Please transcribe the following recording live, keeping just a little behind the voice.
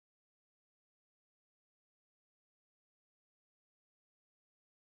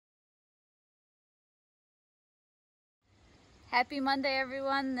Happy Monday,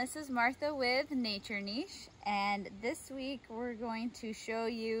 everyone. This is Martha with Nature Niche, and this week we're going to show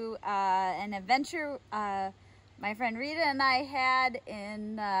you an adventure my friend Rita and I had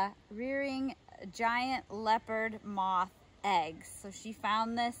in rearing giant leopard moth eggs. So she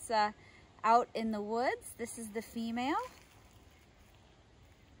found this out in the woods. This is the female.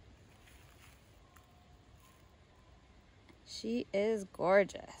 She is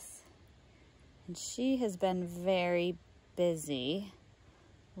gorgeous, and she has been very busy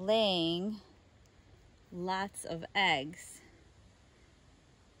laying lots of eggs.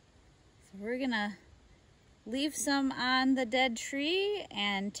 So we're gonna leave some on the dead tree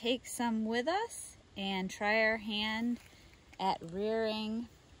and take some with us and try our hand at rearing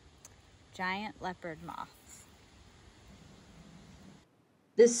giant leopard moths.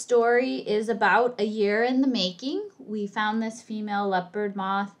 This story is about a year in the making. We found this female leopard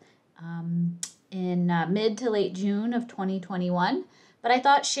moth in mid to late June of 2021. But I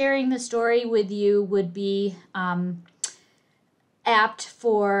thought sharing the story with you would be apt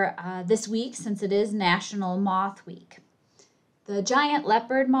for this week, since it is National Moth Week. The giant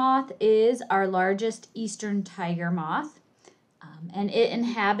leopard moth is our largest eastern tiger moth, and it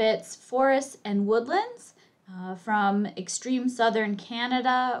inhabits forests and woodlands from extreme southern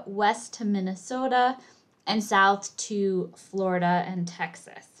Canada, west to Minnesota, and south to Florida and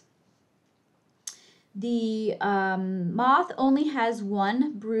Texas. The moth only has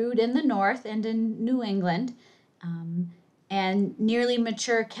one brood in the north and in New England, and nearly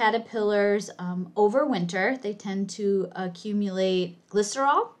mature caterpillars overwinter. They tend to accumulate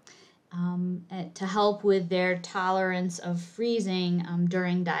glycerol to help with their tolerance of freezing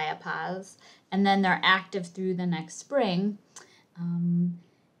during diapause, and then they're active through the next spring.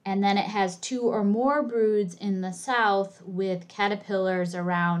 And then it has 2 or more broods in the south with caterpillars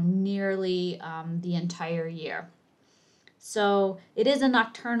around nearly the entire year. So it is a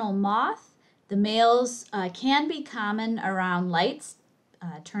nocturnal moth. The males can be common around lights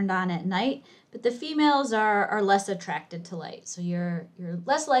turned on at night, but the females are less attracted to light. So you're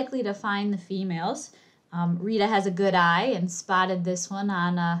less likely to find the females. Rita has a good eye and spotted this one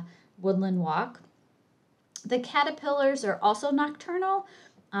on a woodland walk. The caterpillars are also nocturnal,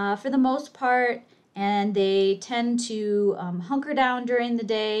 for the most part, and they tend to hunker down during the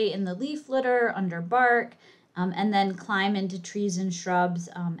day in the leaf litter, under bark, and then climb into trees and shrubs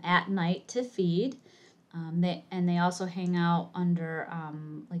at night to feed. They also hang out under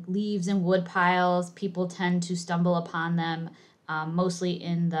like leaves and wood piles. People tend to stumble upon them mostly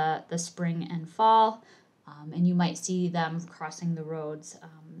in the spring and fall, and you might see them crossing the roads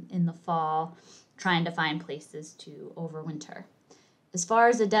in the fall, trying to find places to overwinter. As far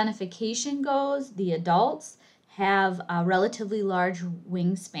as identification goes, the adults have a relatively large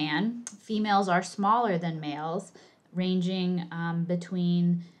wingspan. Females are smaller than males, ranging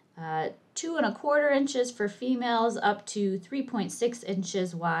between 2¼ inches for females up to 3.6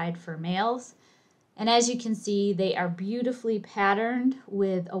 inches wide for males. And as you can see, they are beautifully patterned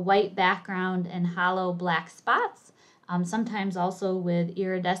with a white background and hollow black spots, sometimes also with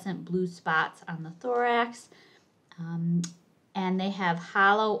iridescent blue spots on the thorax. And they have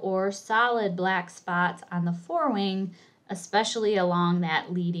hollow or solid black spots on the forewing, especially along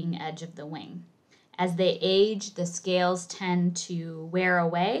that leading edge of the wing. As they age, the scales tend to wear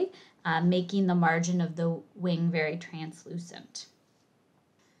away, making the margin of the wing very translucent.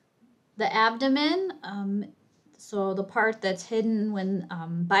 The abdomen, so the part that's hidden when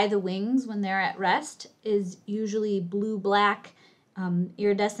by the wings when they're at rest, is usually blue-black,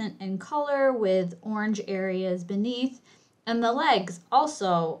 iridescent in color with orange areas beneath. And the legs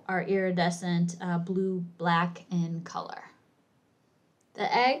also are iridescent blue-black in color.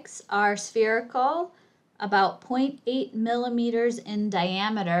 The eggs are spherical, about 0.8 millimeters in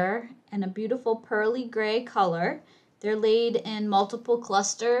diameter, and a beautiful pearly gray color. They're laid in multiple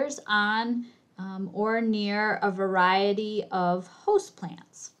clusters on or near a variety of host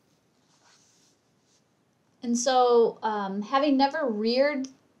plants. And so, having never reared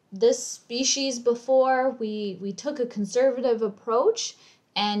this species before, we took a conservative approach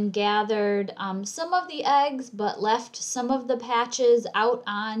and gathered some of the eggs, but left some of the patches out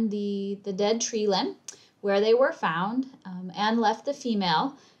on the dead tree limb where they were found, and left the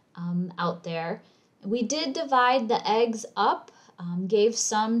female out there. We did divide the eggs up, gave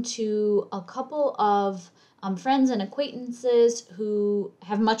some to a couple of friends and acquaintances who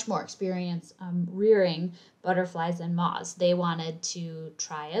have much more experience rearing butterflies and moths. They wanted to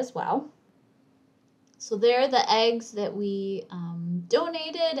try as well. So there are the eggs that we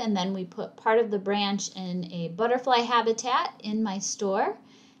donated, and then we put part of the branch in a butterfly habitat in my store.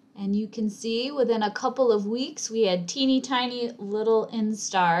 And you can see within a couple of weeks we had teeny tiny little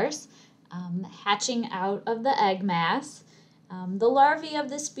instars hatching out of the egg mass. The larvae of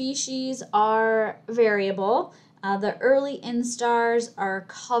the species are variable. The early instars are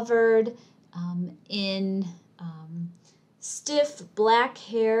covered in stiff black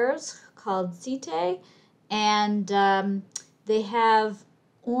hairs called setae, and they have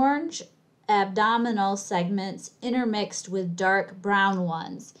orange abdominal segments intermixed with dark brown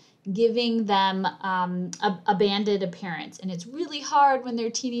ones, giving them a banded appearance. And it's really hard when they're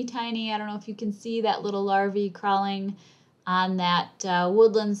teeny tiny. I don't know if you can see that little larvae crawling on that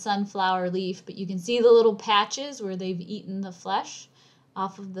woodland sunflower leaf, but you can see the little patches where they've eaten the flesh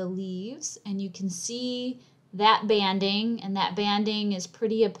off of the leaves, and you can see that banding, and that banding is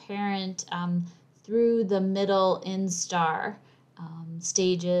pretty apparent through the middle instar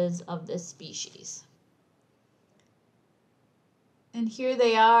stages of this species. And here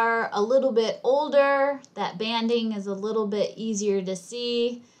they are a little bit older. That banding is a little bit easier to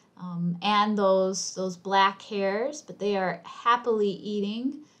see, and those black hairs, but they are happily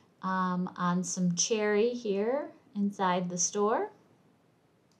eating on some cherry here inside the store.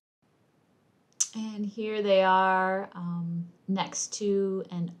 And here they are next to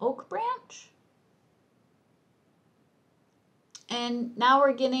an oak branch. And now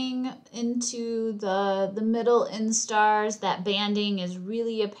we're getting into the middle instars. That banding is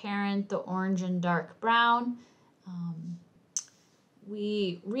really apparent, the orange and dark brown.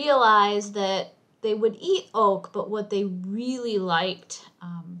 We realized that they would eat oak, but what they really liked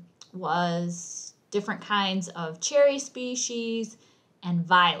was different kinds of cherry species and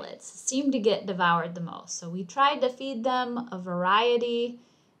violets. Seemed to get devoured the most. So we tried to feed them a variety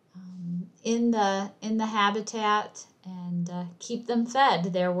in the habitat and keep them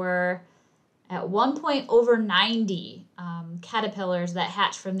fed. There were at one point over 90 caterpillars that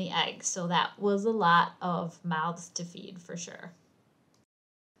hatched from the eggs, so that was a lot of mouths to feed for sure.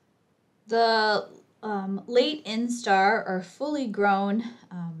 The late instar or fully grown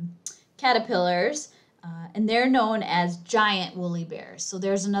caterpillars, and they're known as giant woolly bears. So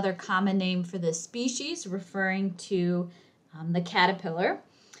there's another common name for this species referring to the caterpillar.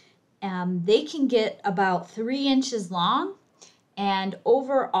 They can get about 3 inches long, and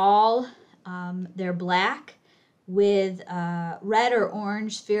overall they're black with red or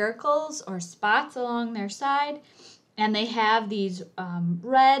orange sphericals or spots along their side, and they have these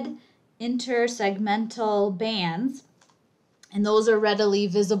red intersegmental bands, and those are readily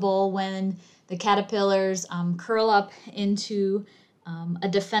visible when the caterpillars curl up into a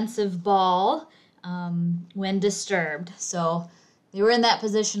defensive ball when disturbed. So they were in that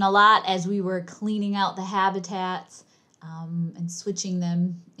position a lot as we were cleaning out the habitats and switching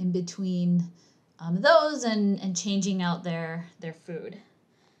them in between those and changing out their food.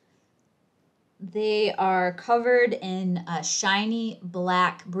 They are covered in shiny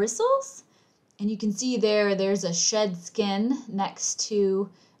black bristles, and you can see there's a shed skin next to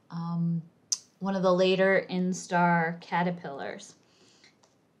one of the later instar caterpillars.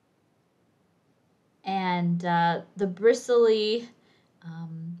 And the bristly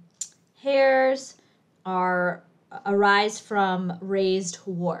hairs arise from raised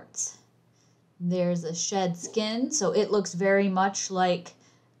warts. There's a shed skin, so it looks very much like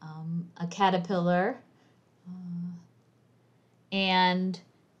a caterpillar. And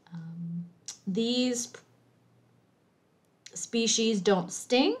these species don't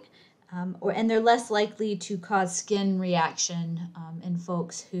sting, and they're less likely to cause skin reaction in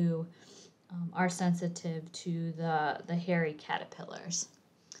folks who are sensitive to the hairy caterpillars.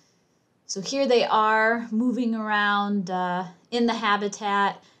 So here they are moving around in the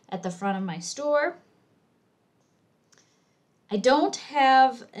habitat at the front of my store. I don't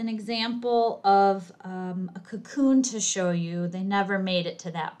have an example of a cocoon to show you. They never made it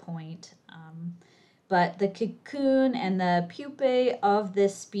to that point. But the cocoon and the pupae of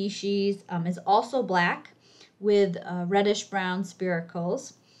this species is also black with reddish-brown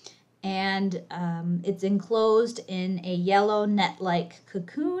spiracles. And it's enclosed in a yellow net-like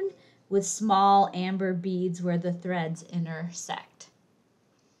cocoon with small amber beads where the threads intersect.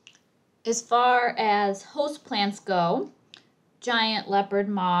 As far as host plants go, giant leopard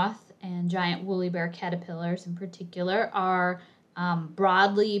moth and giant woolly bear caterpillars in particular are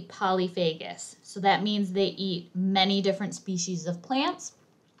broadly polyphagous. So that means they eat many different species of plants.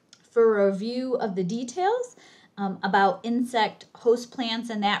 For a review of the details about insect host plants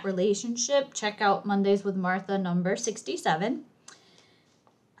and that relationship, check out Mondays with Martha number 67.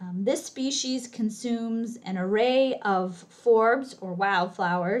 This species consumes an array of forbs or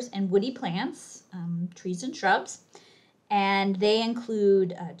wildflowers and woody plants, trees and shrubs. and they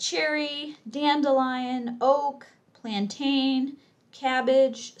include cherry, dandelion, oak, plantain,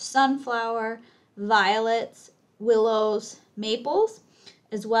 cabbage, sunflower, violets, willows, maples,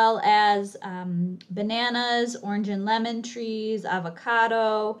 as well as bananas, orange and lemon trees,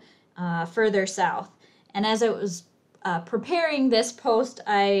 avocado, further south. And as I was preparing this post,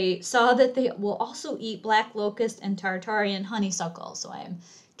 I saw that they will also eat black locust and Tartarian honeysuckle. So I'm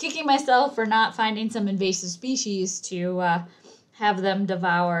kicking myself for not finding some invasive species to have them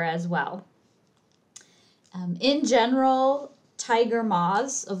devour as well. In general, tiger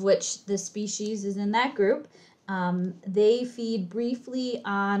moths, of which this species is in that group, they feed briefly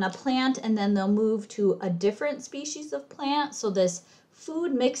on a plant and then they'll move to a different species of plant. So this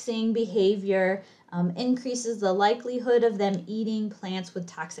food mixing behavior increases the likelihood of them eating plants with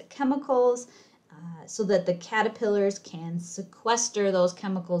toxic chemicals so that the caterpillars can sequester those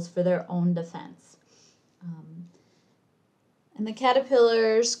chemicals for their own defense. And the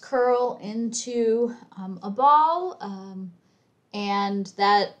caterpillars curl into a ball, and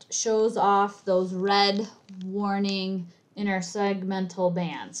that shows off those red warning intersegmental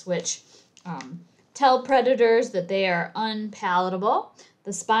bands, which tell predators that they are unpalatable.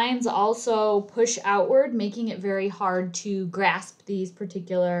 The spines also push outward, making it very hard to grasp these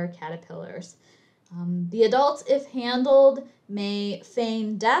particular caterpillars. The adults, if handled, may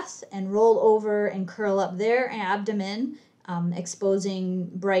feign death and roll over and curl up their abdomen, exposing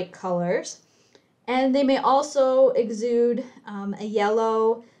bright colors. And they may also exude a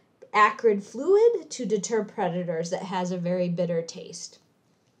yellow, acrid fluid to deter predators that has a very bitter taste.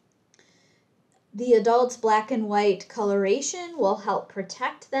 The adult's black and white coloration will help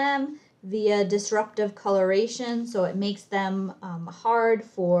protect them via disruptive coloration, so it makes them hard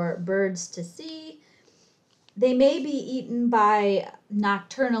for birds to see. They may be eaten by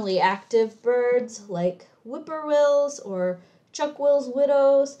nocturnally active birds like whippoorwills or chuckwills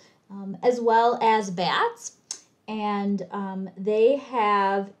widows, as well as bats. And they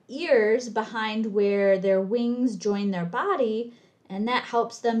have ears behind where their wings join their body, and that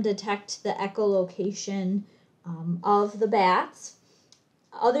helps them detect the echolocation of the bats.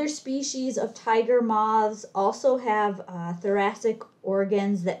 Other species of tiger moths also have thoracic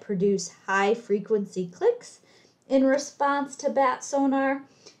organs that produce high-frequency clicks in response to bat sonar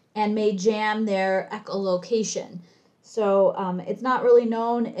and may jam their echolocation. So it's not really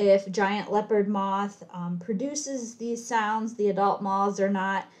known if giant leopard moth produces these sounds, the adult moths or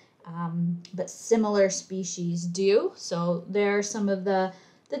not, but similar species do. So there are some of the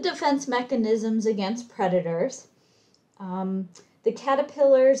defense mechanisms against predators. The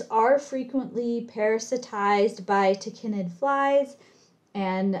caterpillars are frequently parasitized by tachinid flies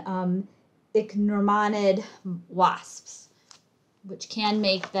and ichneummonid wasps, which can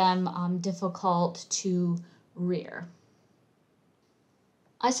make them difficult to rear.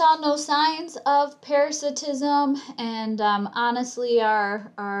 I saw no signs of parasitism, and honestly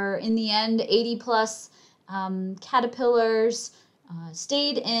are in the end 80 plus caterpillars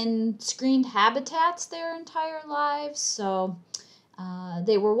stayed in screened habitats their entire lives, so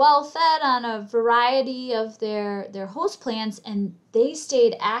they were well fed on a variety of their host plants, and they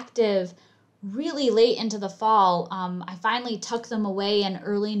stayed active really late into the fall. I finally tucked them away in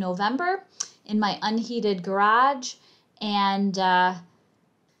early November in my unheated garage, and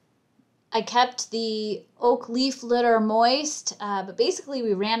I kept the oak leaf litter moist, but basically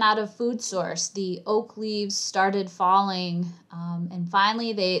we ran out of food source. The oak leaves started falling, and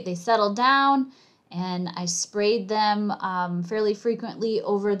finally they settled down, and I sprayed them fairly frequently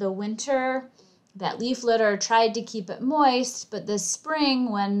over the winter. That leaf litter tried to keep it moist, but this spring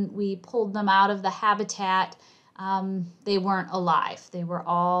when we pulled them out of the habitat, they weren't alive. They were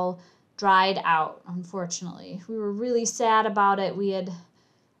all dried out, unfortunately. We were really sad about it. We had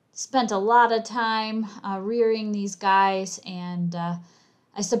spent a lot of time rearing these guys, and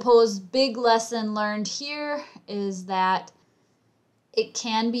I suppose big lesson learned here is that it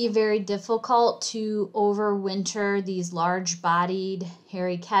can be very difficult to overwinter these large-bodied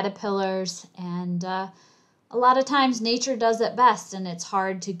hairy caterpillars, and a lot of times nature does it best, and it's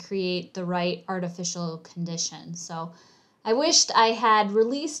hard to create the right artificial conditions. So I wished I had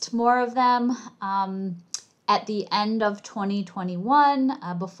released more of them at the end of 2021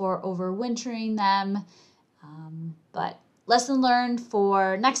 before overwintering them. But lesson learned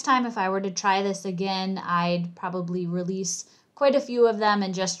for next time, if I were to try this again, I'd probably release quite a few of them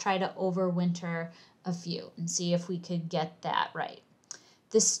and just try to overwinter a few and see if we could get that right.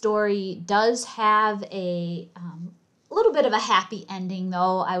 This story does have a little bit of a happy ending,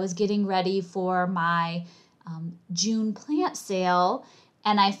 though. I was getting ready for my June plant sale,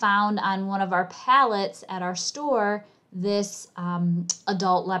 and I found on one of our pallets at our store this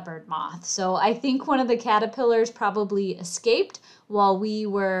adult leopard moth. So I think one of the caterpillars probably escaped while we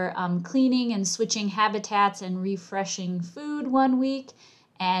were cleaning and switching habitats and refreshing food one week,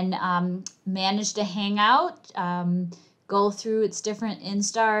 and managed to hang out, go through its different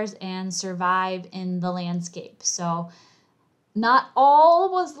instars, and survive in the landscape. So not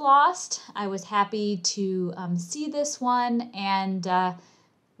all was lost. I was happy to see this one, and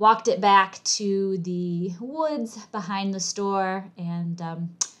walked it back to the woods behind the store, and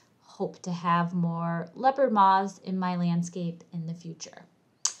hope to have more leopard moths in my landscape in the future.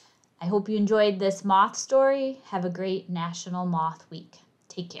 I hope you enjoyed this moth story. Have a great National Moth Week.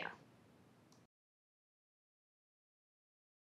 Take care.